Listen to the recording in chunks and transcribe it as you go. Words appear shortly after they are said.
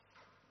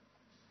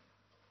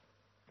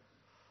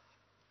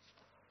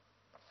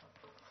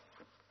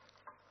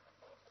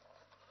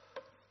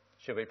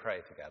Shall we pray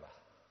together?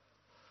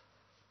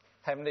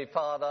 Heavenly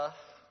Father,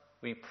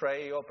 we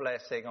pray your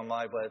blessing on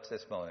my words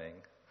this morning,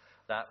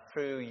 that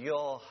through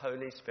your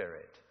Holy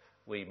Spirit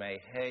we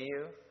may hear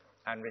you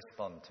and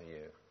respond to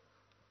you.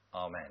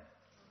 Amen.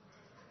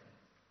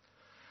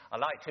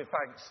 I'd like to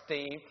thank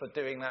Steve for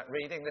doing that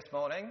reading this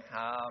morning.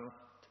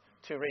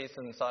 Two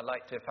reasons I'd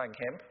like to thank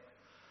him.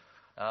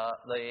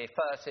 The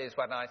first is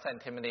when I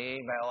sent him an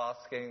email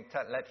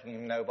letting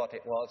him know what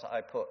it was,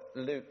 I put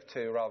Luke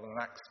 2 rather than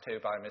Acts 2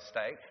 by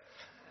mistake.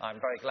 I'm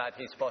very glad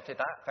he spotted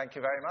that. Thank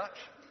you very much.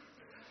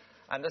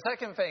 And the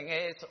second thing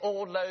is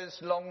all those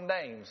long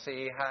names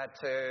he had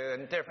to,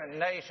 in different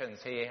nations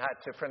he had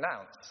to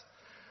pronounce.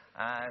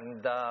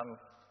 And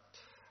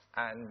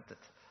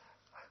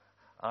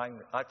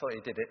I thought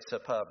he did it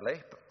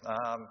superbly.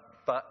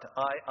 But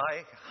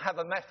I have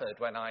a method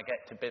when I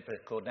get to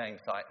biblical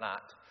names like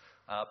that,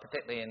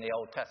 particularly in the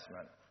Old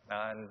Testament.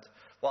 And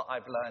what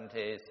I've learned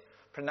is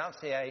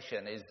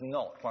pronunciation is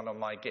not one of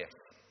my gifts.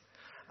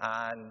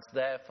 And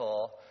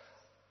therefore,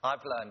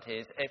 I've learned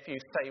is if you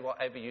say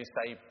whatever you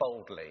say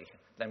boldly,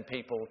 then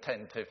people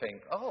tend to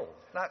think, oh,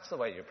 that's the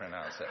way you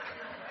pronounce it.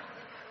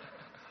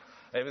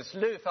 It was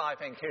Luther, I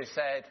think, who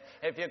said,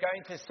 if you're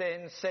going to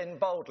sin, sin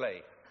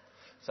boldly.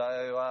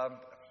 So I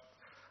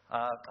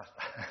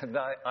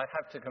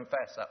have to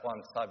confess that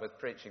once I was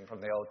preaching from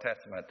the Old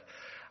Testament,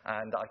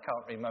 and I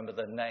can't remember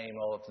the name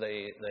of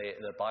the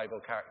Bible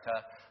character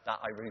that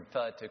I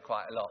referred to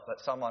quite a lot, but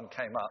someone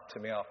came up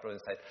to me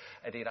afterwards and said,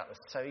 Eddie, that was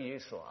so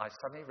useful. I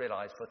suddenly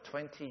realised for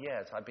 20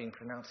 years I've been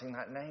pronouncing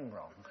that name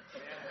wrong.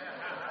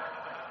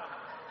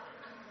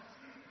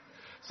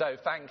 So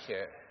thank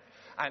you.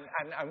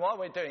 And while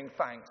we're doing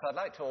thanks, I'd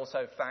like to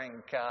also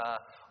thank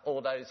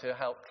all those who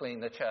helped clean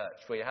the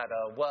church. We had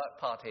a work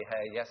party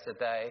here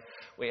yesterday.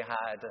 We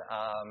had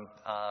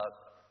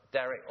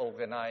Derek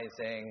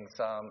organising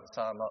some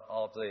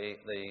of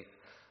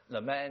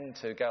the men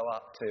to go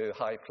up to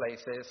high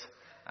places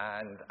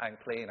and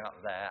clean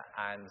up there.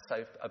 And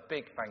so a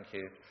big thank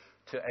you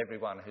to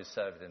everyone who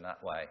served in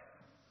that way.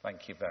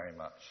 Thank you very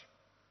much.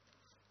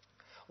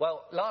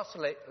 Well, last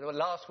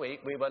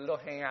week we were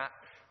looking at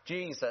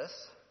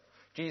Jesus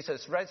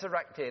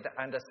resurrected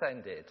and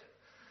ascended.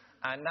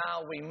 And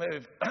now we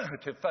move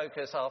to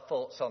focus our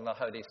thoughts on the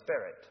Holy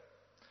Spirit.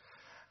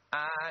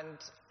 And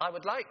I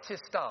would like to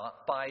start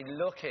by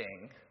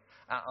looking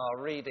at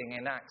our reading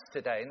in Acts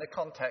today in the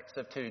context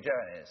of two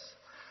journeys.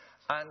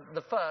 And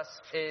the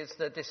first is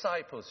the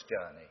disciples'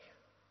 journey.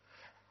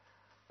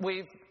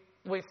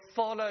 We've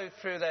followed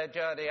through their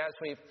journey as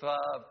we've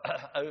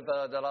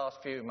over the last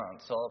few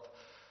months of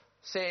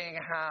seeing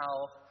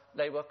how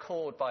they were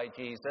called by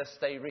Jesus,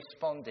 they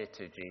responded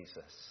to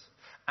Jesus.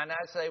 And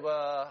as they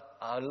were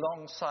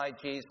alongside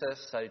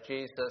Jesus, so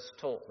Jesus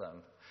taught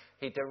them,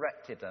 he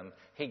directed them,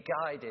 he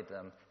guided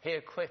them, he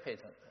equipped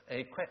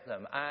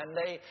them. And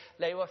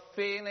they were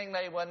feeling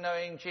they were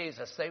knowing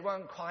Jesus. They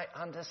weren't quite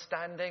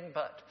understanding,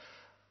 but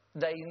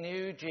they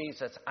knew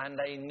Jesus and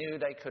they knew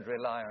they could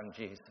rely on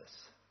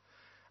Jesus.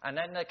 And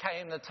then there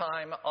came the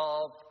time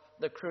of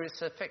the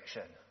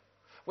crucifixion,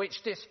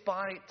 which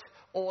despite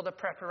all the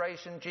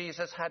preparation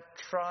Jesus had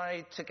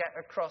tried to get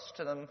across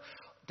to them,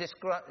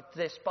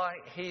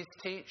 despite his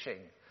teaching,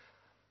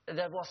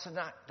 there wasn't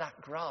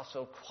that grasp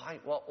of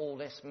quite what all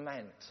this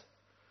meant.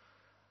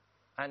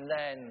 And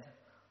then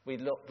we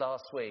looked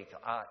last week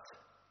at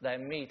their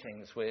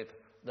meetings with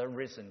the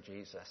risen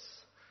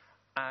Jesus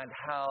and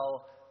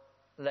how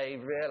they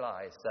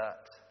realized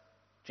that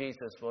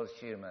Jesus was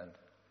human,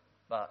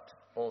 but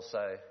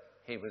also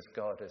he was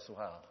God as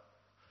well.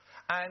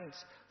 And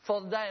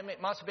for them,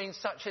 it must have been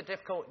such a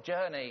difficult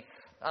journey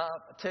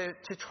to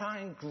try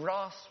and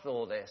grasp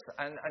all this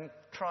and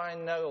try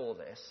and know all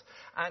this.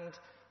 And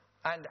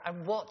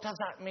what does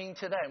that mean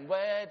to them?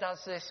 Where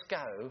does this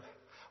go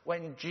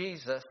when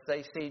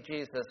they see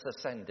Jesus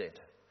ascended?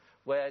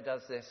 Where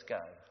does this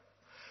go?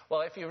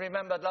 Well, if you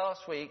remember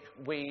last week,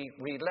 we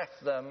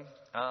left them,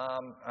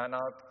 and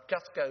I'll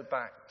just go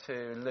back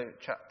to Luke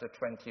chapter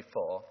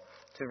 24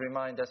 to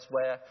remind us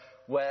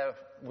where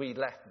we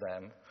left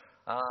them.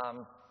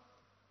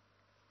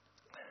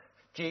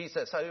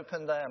 Jesus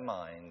opened their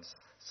minds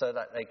so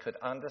that they could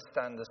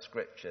understand the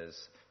scriptures.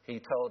 He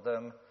told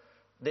them,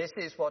 "This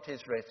is what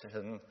is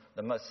written,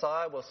 the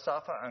Messiah will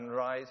suffer and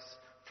rise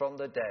from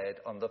the dead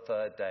on the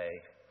third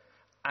day,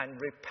 and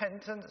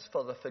repentance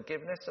for the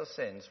forgiveness of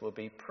sins will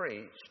be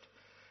preached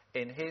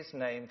in his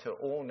name to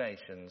all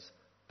nations,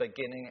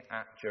 beginning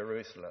at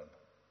Jerusalem."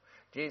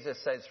 Jesus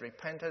says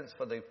repentance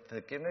for the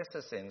forgiveness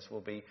of sins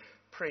will be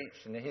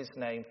preached in his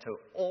name to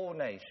all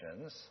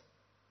nations,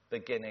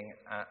 beginning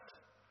at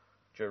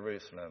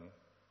Jerusalem.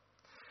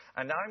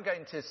 And now I'm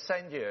going to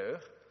send you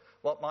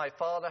what my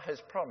Father has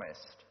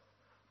promised,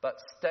 but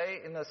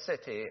stay in the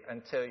city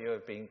until you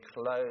have been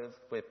clothed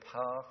with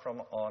power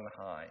from on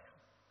high.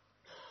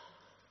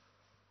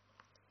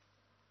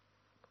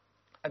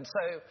 And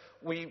so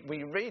we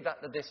read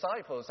that the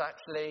disciples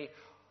actually,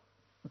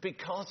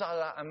 because of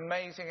that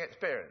amazing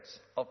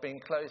experience of being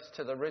close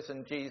to the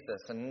risen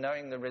Jesus and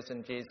knowing the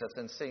risen Jesus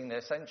and seeing the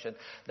ascension,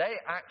 they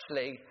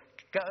actually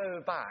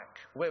go back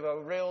with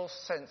a real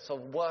sense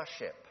of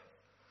worship.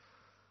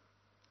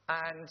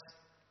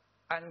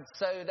 And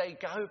so they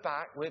go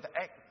back with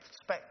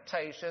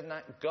expectation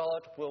that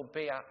God will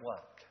be at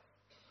work.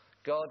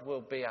 God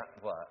will be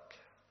at work.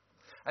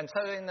 And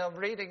so in the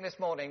reading this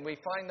morning, we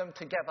find them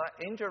together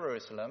in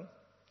Jerusalem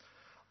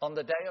on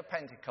the day of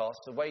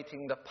Pentecost,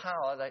 awaiting the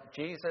power that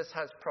Jesus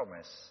has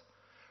promised,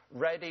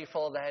 ready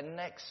for their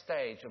next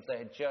stage of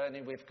their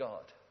journey with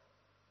God.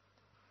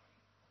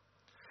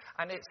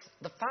 And it's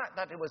the fact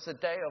that it was the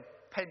day of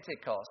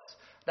Pentecost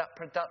that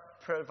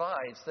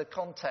provides the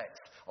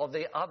context of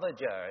the other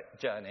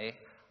journey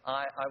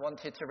I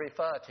wanted to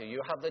refer to.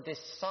 You have the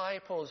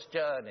disciples'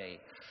 journey,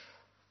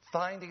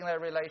 finding their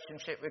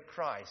relationship with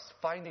Christ,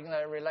 finding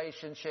their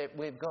relationship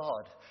with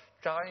God,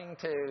 trying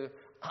to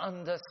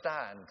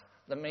understand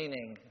the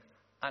meaning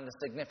and the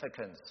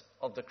significance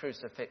of the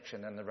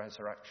crucifixion and the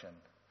resurrection.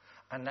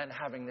 And then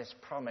having this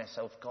promise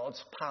of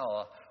God's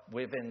power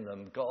within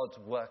them, God's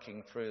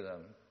working through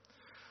them.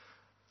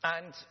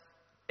 And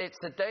it's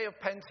the day of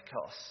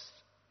Pentecost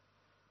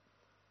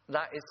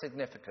that is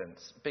significant,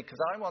 because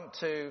I want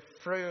to,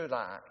 through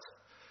that,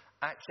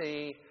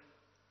 actually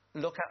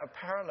look at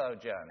a parallel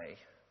journey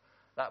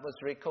that was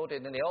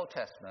recorded in the Old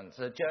Testament,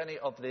 the journey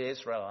of the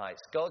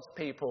Israelites, God's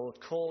people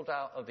called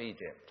out of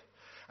Egypt.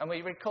 And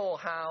we recall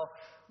how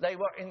they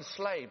were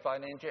enslaved by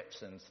the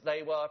Egyptians.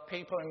 They were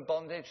people in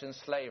bondage and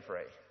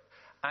slavery.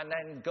 And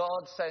then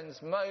God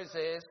sends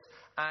Moses,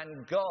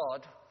 and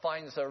God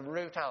finds a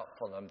route out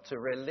for them to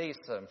release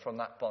them from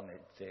that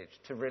bondage,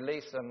 to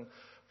release them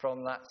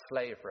from that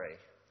slavery.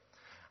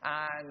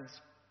 And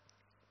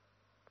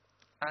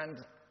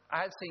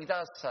as he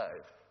does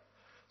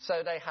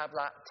so they have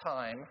that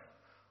time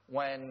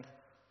when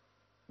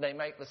they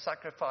make the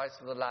sacrifice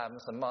of the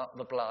lambs and mark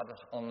the blood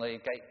on the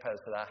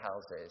gateposts of their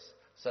houses,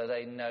 so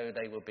they know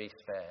they will be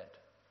spared.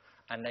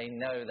 And they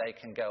know they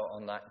can go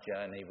on that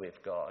journey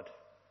with God.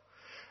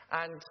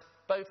 And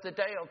both the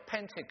day of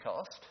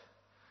Pentecost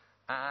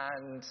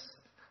and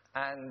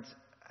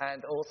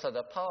also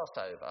the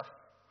Passover,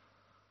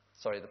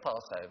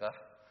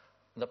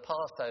 the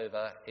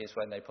Passover is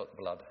when they put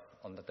blood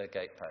on the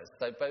gateposts.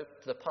 So both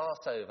the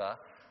Passover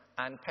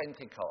and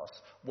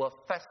Pentecost were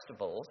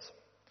festivals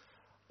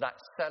that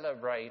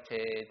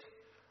celebrated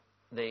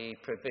the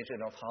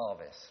provision of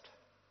harvest.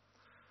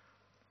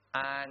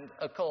 And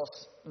of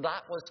course,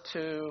 that was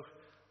to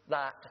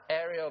that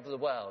area of the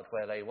world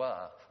where they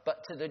were.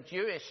 But to the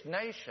Jewish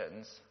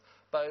nations,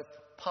 both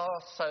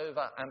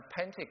Passover and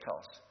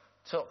Pentecost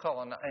took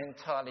on an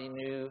entirely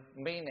new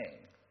meaning.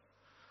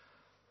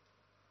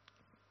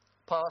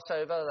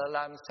 Passover, the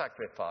lamb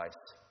sacrifice,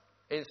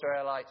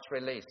 Israelites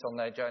released on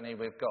their journey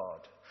with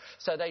God.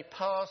 So they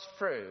passed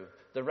through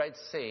the Red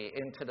Sea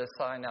into the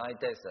Sinai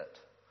desert.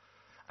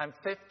 And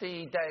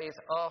 50 days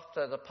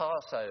after the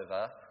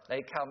Passover,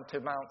 they come to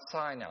Mount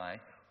Sinai,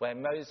 where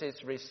Moses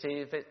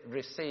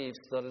receives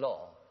the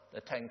law,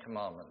 the Ten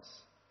Commandments.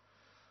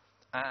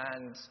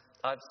 And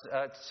I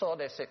saw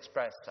this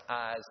expressed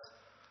as,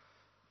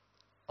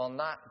 on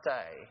that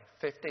day,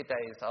 50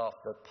 days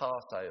after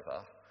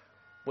Passover,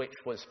 which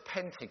was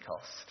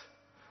Pentecost,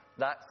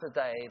 that's the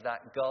day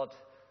that God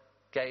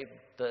gave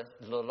the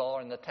law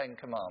and the Ten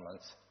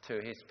Commandments to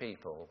his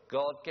people.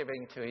 God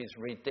giving to his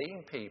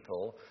redeemed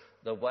people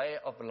the way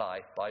of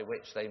life by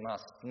which they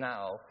must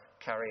now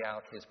carry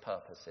out his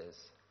purposes.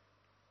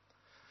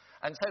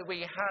 And so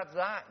we have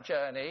that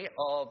journey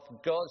of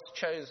God's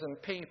chosen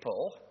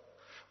people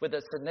with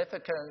the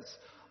significance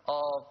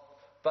of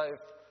both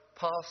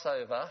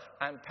Passover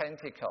and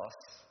Pentecost.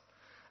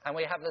 And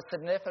we have the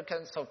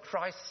significance of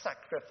Christ's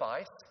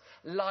sacrifice,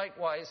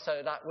 likewise,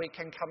 so that we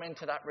can come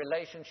into that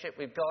relationship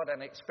with God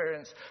and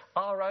experience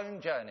our own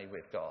journey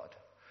with God,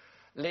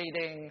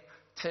 leading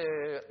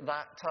to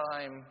that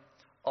time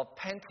of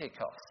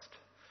Pentecost,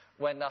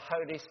 when the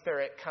Holy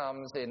Spirit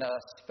comes in a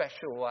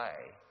special way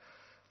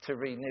to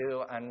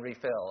renew and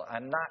refill.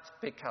 And that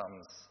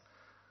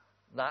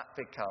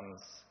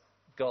becomes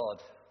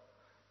God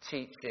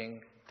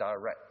teaching,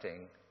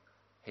 directing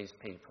his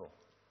people.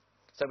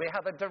 So we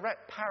have a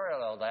direct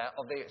parallel there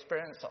of the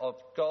experience of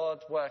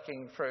God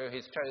working through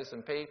his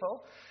chosen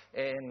people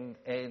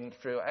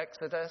through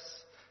Exodus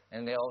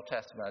in the Old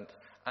Testament,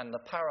 and the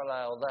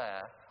parallel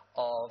there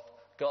of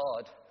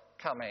God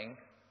coming,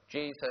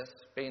 Jesus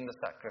being the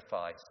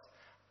sacrifice,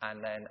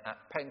 and then at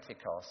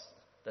Pentecost,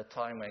 the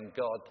time when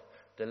God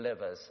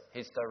delivers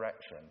his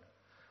direction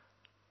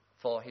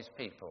for his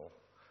people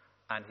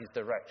and his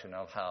direction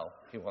of how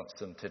he wants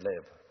them to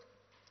live.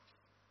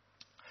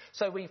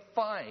 So we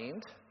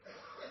find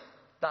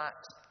that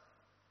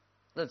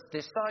the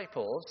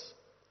disciples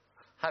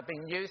have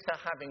been used to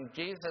having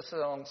Jesus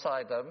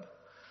alongside them,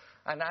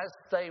 and as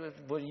they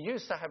were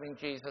used to having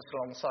Jesus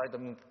alongside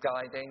them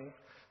guiding,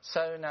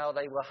 so now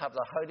they will have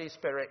the Holy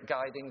Spirit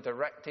guiding,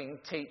 directing,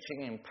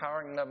 teaching,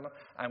 empowering them,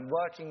 and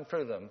working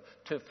through them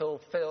to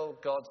fulfill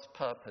God's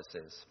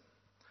purposes.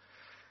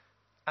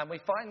 And we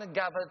find them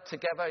gathered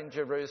together in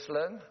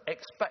Jerusalem,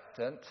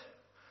 expectant,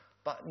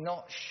 but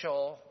not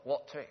sure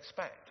what to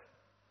expect.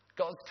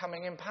 God's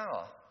coming in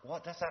power.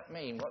 what does that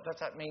mean? What does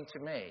that mean to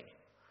me?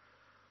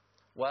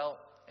 Well,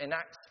 in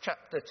Acts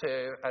chapter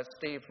 2, as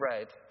Steve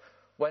read,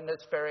 when the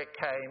Spirit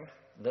came,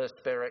 the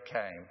Spirit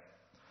came.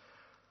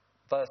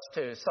 Verse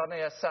 2,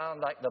 suddenly a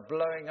sound like the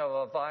blowing of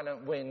a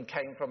violent wind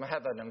came from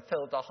heaven and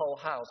filled the whole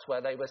house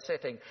where they were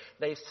sitting.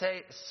 They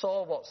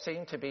saw what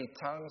seemed to be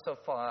tongues of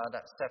fire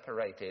that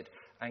separated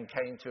and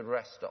came to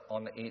rest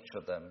on each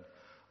of them.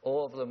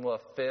 All of them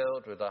were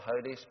filled with the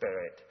Holy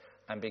Spirit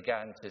and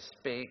began to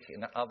speak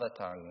in other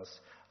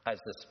tongues as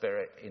the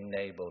Spirit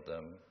enabled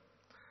them.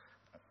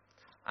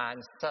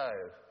 And so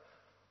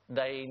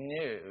they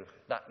knew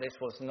that this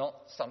was not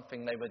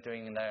something they were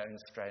doing in their own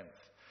strength.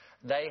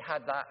 They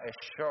had that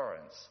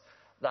assurance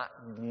that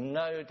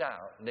no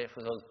doubt this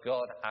was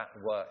God at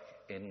work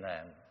in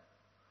them.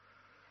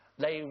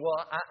 They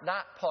were at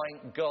that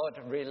point God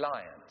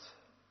reliant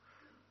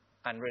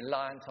and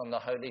reliant on the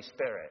Holy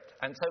Spirit.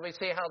 And so we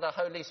see how the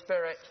Holy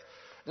Spirit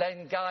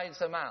then guides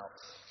them out,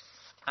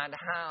 and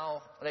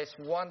how this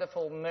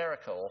wonderful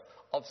miracle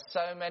of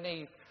so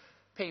many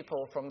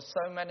people from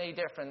so many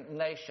different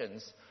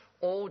nations,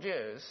 all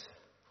Jews,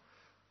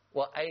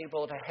 were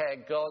able to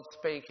hear God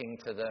speaking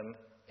to them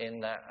in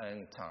their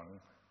own tongue.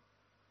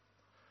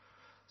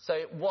 So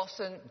it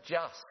wasn't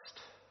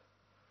just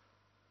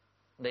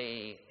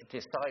the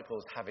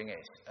disciples having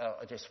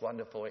this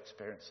wonderful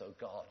experience of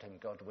God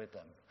and God with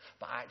them,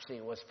 but actually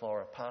it was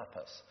for a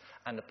purpose.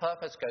 And the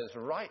purpose goes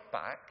right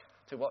back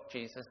to what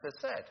Jesus has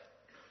said,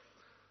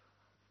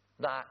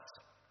 that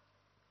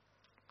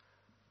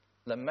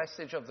the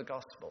message of the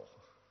gospel,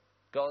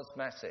 God's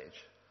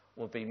message,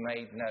 will be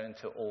made known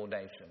to all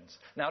nations.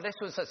 Now, this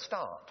was a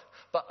start,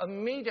 but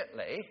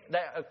immediately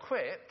they're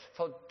equipped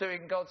for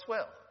doing God's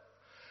will.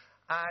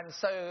 And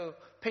so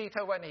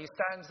Peter, when he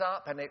stands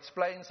up and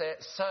explains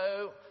it,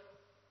 so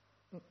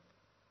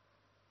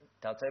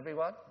does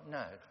everyone?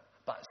 No.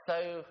 But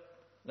so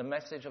the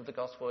message of the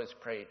gospel is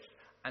preached,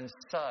 and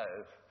so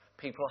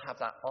people have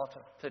that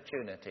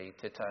opportunity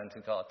to turn to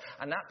God.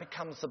 And that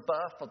becomes the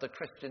birth of the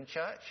Christian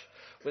church,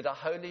 with the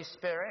Holy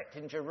Spirit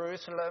in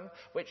Jerusalem,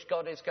 which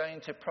God is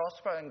going to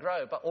prosper and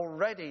grow. But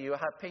already you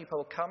have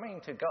people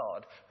coming to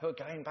God who are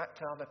going back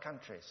to other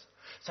countries.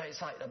 So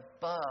it's like the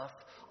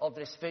birth of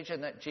this vision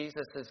that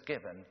Jesus has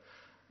given,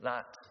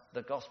 that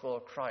the gospel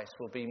of Christ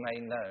will be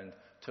made known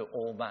to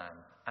all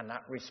man. And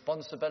that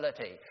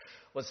responsibility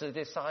was the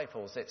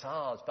disciples. It's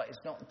ours, but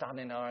it's not done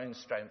in our own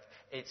strength.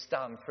 It's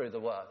done through the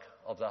work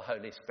of the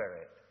Holy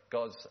Spirit,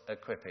 God's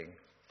equipping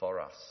for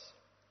us.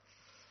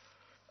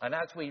 And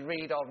as we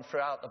read on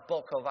throughout the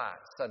book of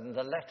Acts and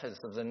the letters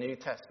of the New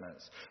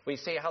Testaments, we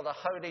see how the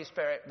Holy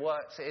Spirit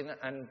works in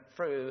and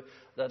through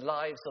the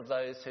lives of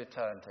those who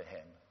turn to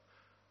him.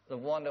 The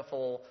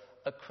wonderful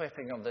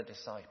equipping of the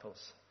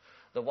disciples,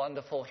 the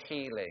wonderful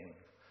healing.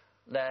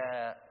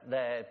 They're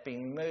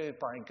being moved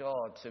by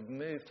God to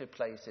move to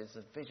places,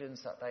 the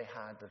visions that they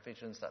had, the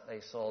visions that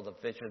they saw, the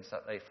visions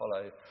that they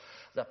followed,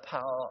 the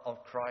power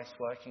of Christ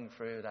working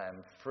through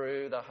them,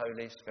 through the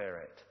Holy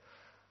Spirit,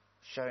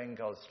 showing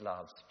God's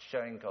love,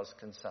 showing God's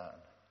concern,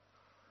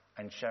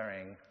 and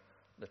sharing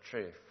the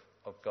truth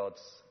of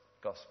God's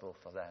gospel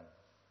for them.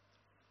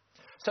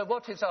 So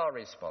what is our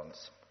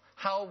response?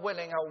 How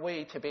willing are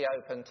we to be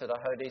open to the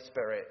Holy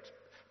Spirit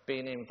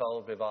being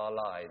involved with our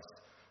lives,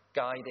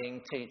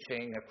 guiding,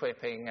 teaching,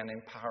 equipping, and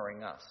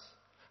empowering us?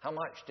 How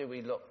much do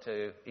we look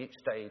to each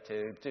day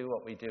to do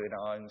what we do in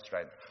our own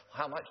strength?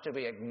 How much do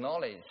we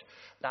acknowledge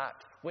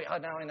that we are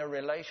now in a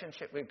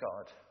relationship with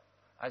God,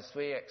 as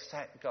we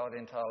accept God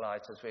into our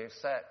lives, as we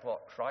accept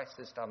what Christ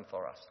has done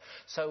for us?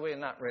 So we're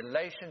in that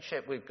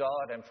relationship with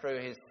God, and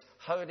through his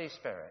Holy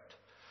Spirit,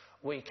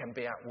 we can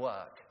be at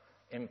work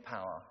in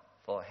power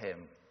for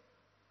him.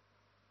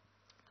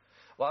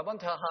 Well, I want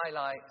to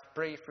highlight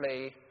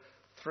briefly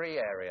 3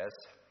 areas,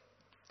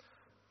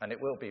 and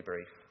it will be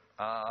brief.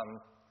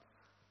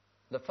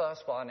 The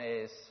first one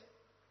is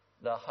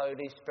the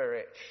Holy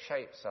Spirit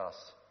shapes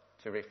us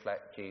to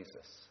reflect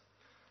Jesus.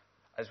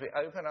 As we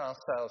open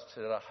ourselves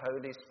to the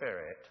Holy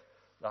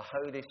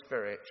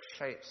Spirit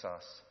shapes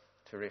us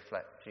to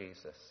reflect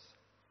Jesus.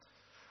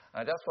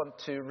 I just want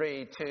to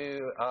read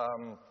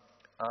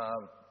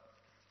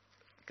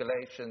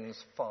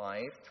Galatians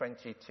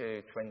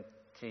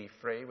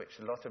 5:22-23, which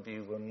a lot of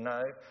you will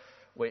know,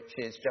 which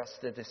is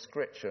just a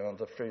description of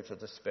the fruit of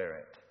the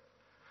Spirit.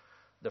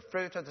 The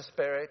fruit of the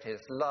Spirit is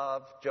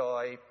love,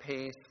 joy,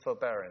 peace,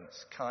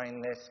 forbearance,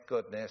 kindness,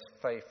 goodness,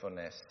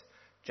 faithfulness,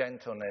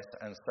 gentleness,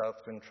 and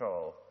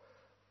self-control.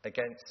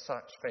 Against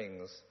such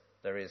things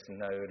there is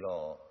no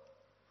law.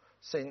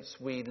 Since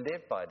we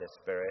live by the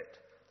Spirit,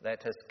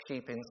 let us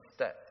keep in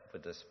step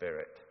with the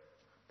Spirit.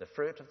 The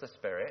fruit of the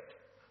Spirit,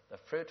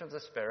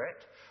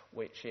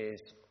 which is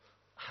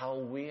how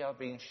we are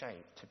being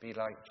shaped to be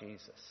like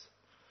Jesus.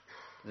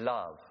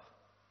 Love,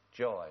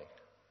 joy,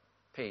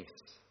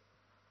 peace,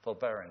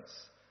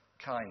 forbearance,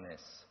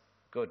 kindness,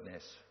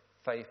 goodness,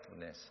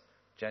 faithfulness,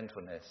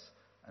 gentleness,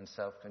 and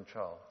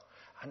self-control.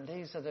 And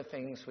these are the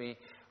things we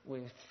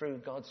through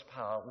God's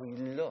power, we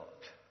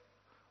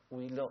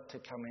look to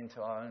come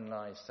into our own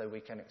lives so we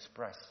can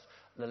express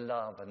the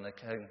love and the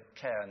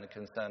care and the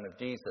concern of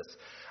Jesus.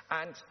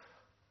 And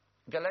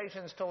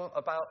Galatians talk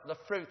about the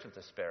fruit of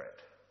the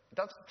Spirit. It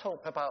doesn't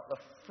talk about the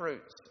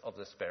fruits of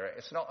the Spirit.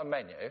 It's not a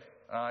menu.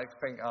 I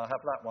think I'll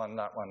have that one,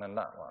 and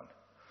that one.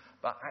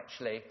 But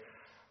actually,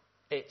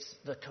 it's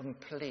the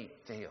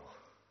complete deal.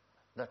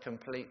 The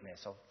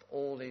completeness of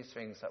all these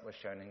things that were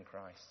shown in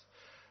Christ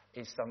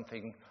is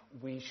something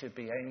we should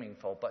be aiming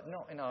for, but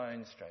not in our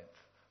own strength,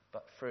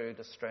 but through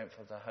the strength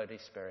of the Holy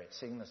Spirit,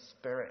 seeing the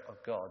Spirit of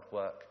God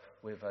work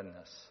within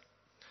us.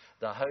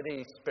 The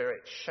Holy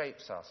Spirit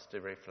shapes us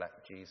to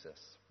reflect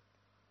Jesus.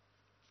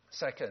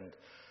 Second,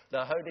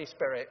 the Holy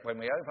Spirit, when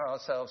we open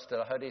ourselves to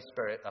the Holy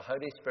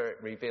Spirit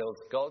reveals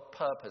God's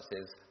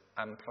purposes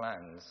and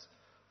plans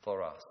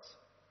for us.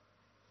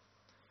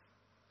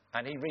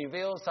 And he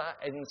reveals that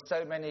in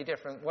so many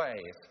different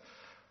ways.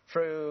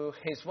 Through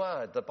his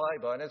word, the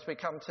Bible. And as we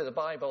come to the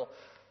Bible,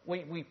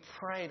 we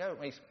pray, don't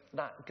we,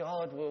 that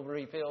God will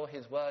reveal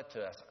his word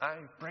to us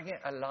and bring it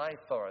alive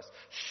for us.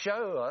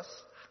 Show us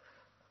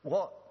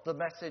what the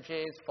message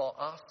is for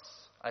us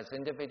as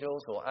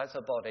individuals or as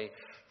a body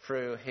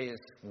through his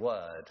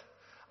word.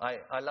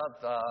 I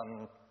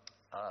love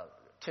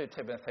 2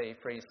 Timothy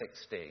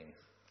 3:16,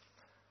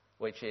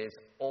 which is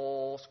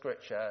all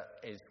scripture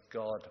is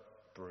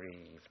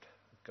God-breathed.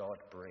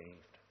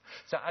 God-breathed.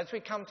 So as we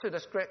come to the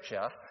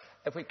scripture,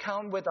 if we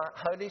come with that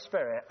Holy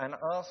Spirit and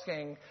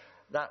asking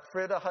that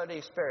through the Holy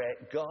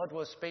Spirit, God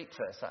will speak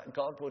to us, that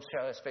God will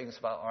show us things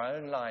about our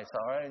own lives,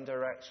 our own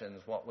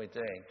directions, what we're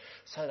doing,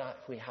 so that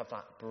we have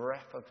that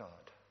breath of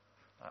God.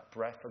 That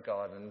breath of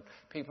God. And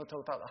people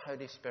talk about the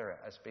Holy Spirit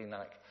as being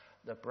like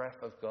the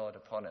breath of God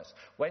upon us.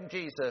 When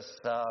Jesus,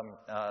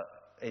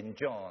 in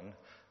John,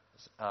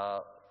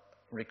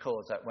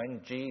 records that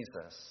when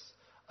Jesus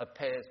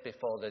appears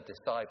before the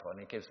disciple, and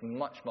he gives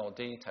much more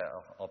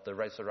detail of the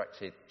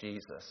resurrected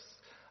Jesus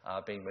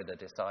being with the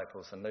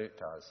disciples than Luke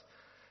does.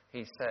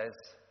 He says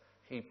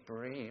he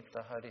breathed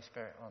the Holy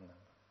Spirit on them.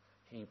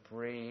 He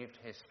breathed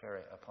his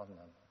Spirit upon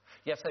them.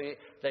 Yes,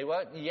 they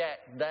weren't yet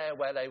there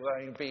where they were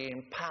going to be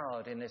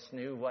empowered in this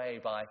new way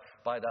by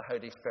the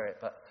Holy Spirit,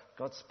 but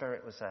God's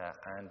Spirit was there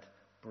and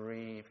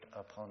breathed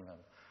upon them.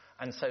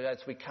 And so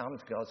as we come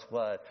to God's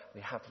word,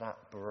 we have that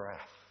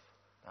breath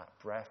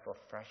of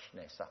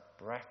freshness, that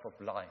breath of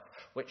life,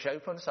 which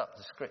opens up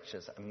the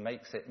scriptures and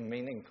makes it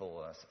meaningful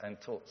to us and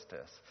talks to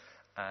us.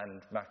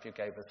 And Matthew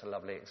gave us a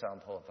lovely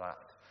example of that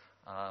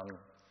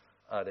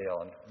early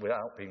on,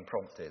 without being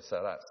prompted.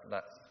 So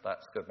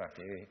that's good,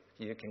 Matthew.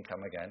 You can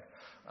come again.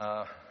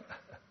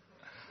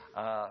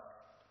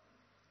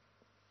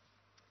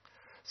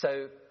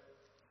 So,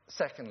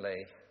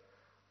 secondly,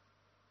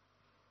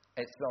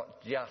 it's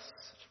not just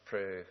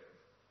through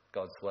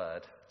God's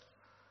word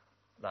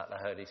that the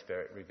Holy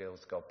Spirit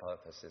reveals God's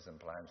purposes and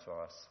plans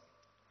for us.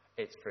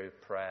 It's through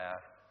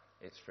prayer,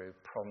 it's through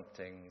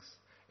promptings,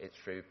 it's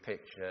through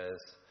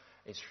pictures,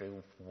 it's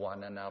through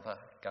one another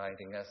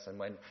guiding us. And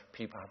when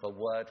people have a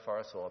word for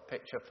us or a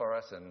picture for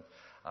us, and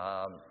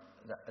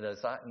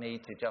there's that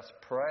need to just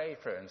pray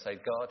through and say,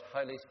 God,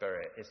 Holy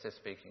Spirit, is this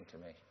speaking to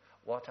me?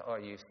 What are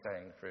you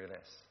saying through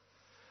this?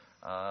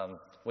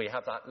 We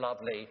have that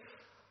lovely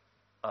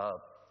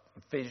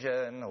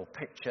vision or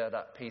picture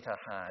that Peter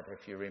had,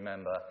 if you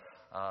remember,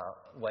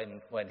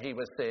 when he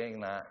was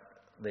seeing that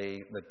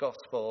the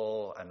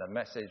gospel and the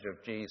message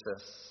of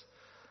Jesus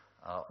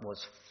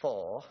was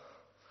for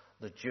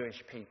the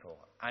Jewish people.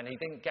 And he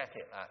didn't get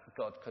it that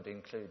God could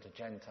include the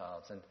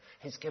Gentiles. And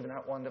he's given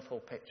that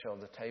wonderful picture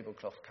of the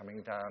tablecloth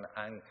coming down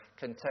and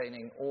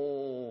containing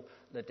all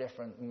the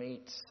different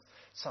meats,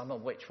 some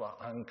of which were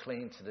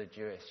unclean to the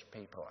Jewish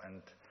people.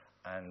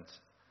 And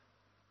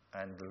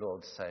the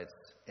Lord said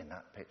in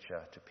that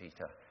picture to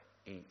Peter,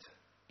 eat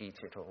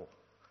it all.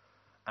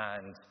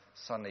 And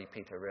suddenly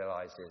Peter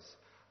realizes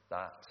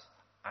that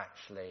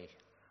actually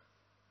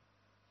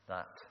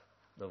that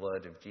the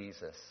word of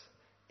Jesus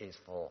is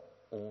for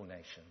all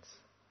nations,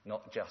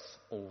 not just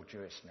all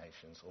Jewish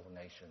nations, all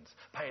nations.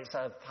 But it's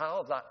a part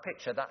of that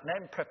picture that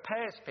then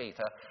prepares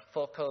Peter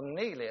for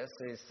Cornelius,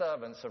 his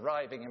servants,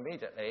 arriving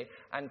immediately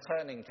and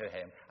turning to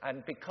him.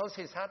 And because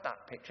he's had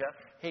that picture,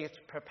 he's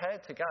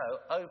prepared to go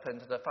open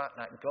to the fact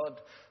that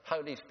God,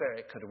 Holy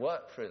Spirit, could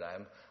work through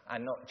them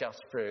and not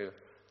just through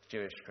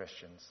Jewish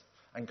Christians.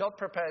 And God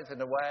prepares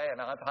in a way, and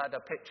I've had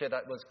a picture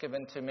that was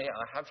given to me.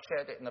 I have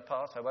shared it in the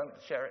past. I won't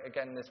share it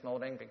again this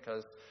morning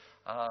because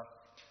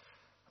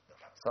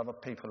some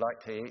people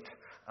like to eat.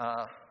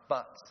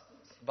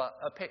 But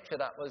a picture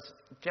that was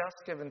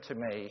just given to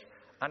me,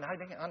 and I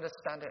didn't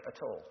understand it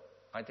at all.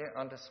 I didn't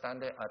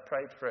understand it. I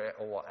prayed through it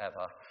or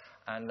whatever.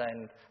 And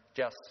then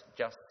just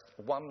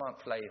 1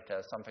 month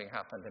later, something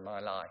happened in my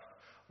life,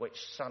 which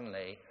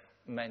suddenly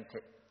meant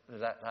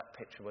that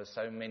picture was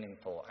so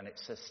meaningful, and it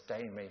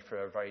sustained me through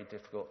a very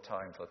difficult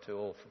time for 2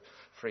 or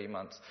 3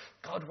 months.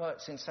 God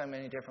works in so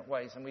many different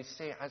ways, and we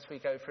see it as we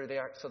go through the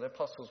Acts of the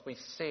Apostles. We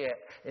see it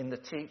in the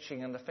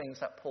teaching and the things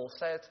that Paul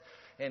said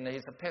in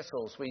his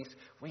epistles.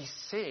 We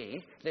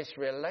see this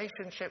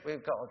relationship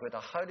with God, with the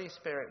Holy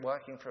Spirit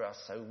working through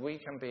us so we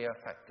can be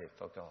effective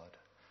for God.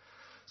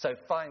 So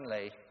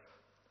finally,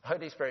 the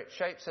Holy Spirit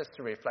shapes us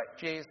to reflect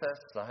Jesus.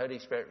 The Holy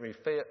Spirit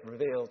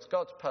reveals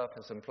God's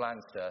purpose and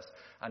plans to us.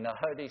 And the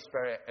Holy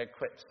Spirit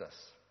equips us.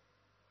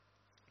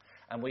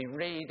 And we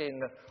read in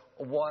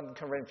 1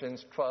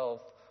 Corinthians 12,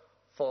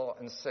 4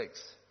 and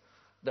 6,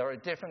 there are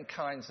different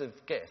kinds of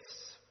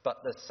gifts,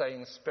 but the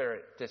same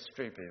Spirit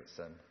distributes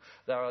them.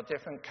 There are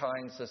different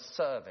kinds of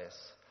service,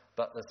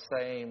 but the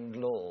same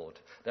Lord.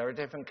 There are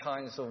different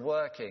kinds of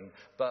working,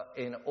 but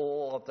in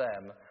all of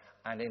them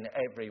and in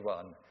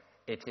everyone,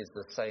 it is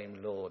the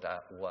same Lord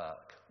at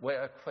work.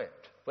 We're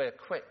equipped. We're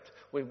equipped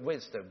with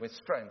wisdom, with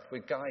strength,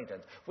 with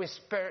guidance, with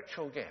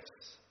spiritual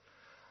gifts.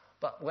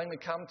 But when we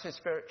come to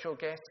spiritual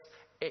gifts,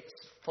 it's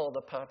for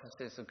the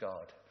purposes of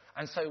God.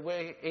 And so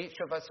each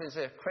of us is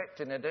equipped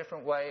in a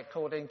different way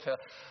according to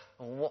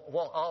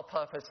what our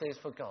purpose is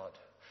for God.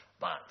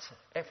 But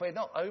if we're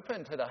not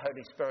open to the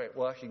Holy Spirit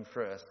working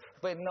through us,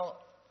 if we're not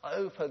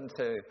open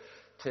to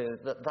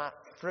that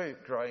fruit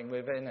growing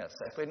within us,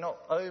 if we're not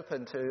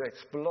open to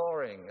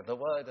exploring the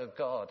Word of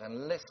God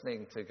and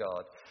listening to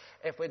God,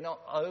 if we're not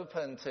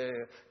open to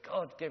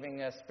God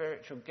giving us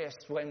spiritual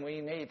gifts when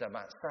we need them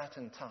at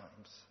certain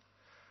times,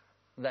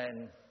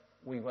 then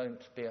we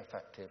won't be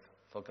effective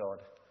for God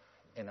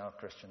in our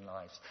Christian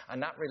lives.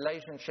 And that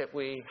relationship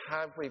we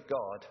have with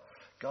God,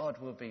 God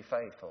will be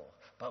faithful,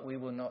 but we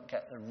will not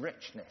get the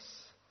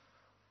richness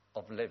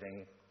of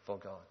living for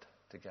God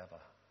together.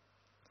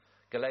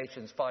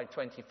 Galatians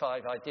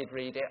 5:25, I did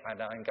read it,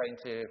 and I'm going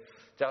to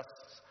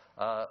just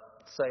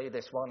say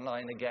this one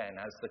line again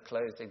as the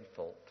closing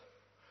thought.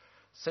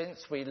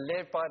 Since we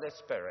live by the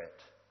Spirit,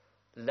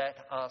 let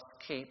us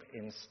keep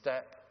in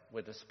step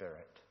with the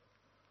Spirit,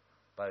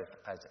 both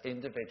as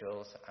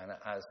individuals and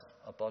as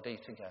a body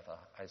together,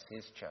 as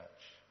his church.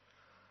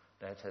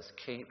 Let us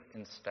keep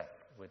in step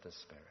with the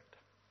Spirit.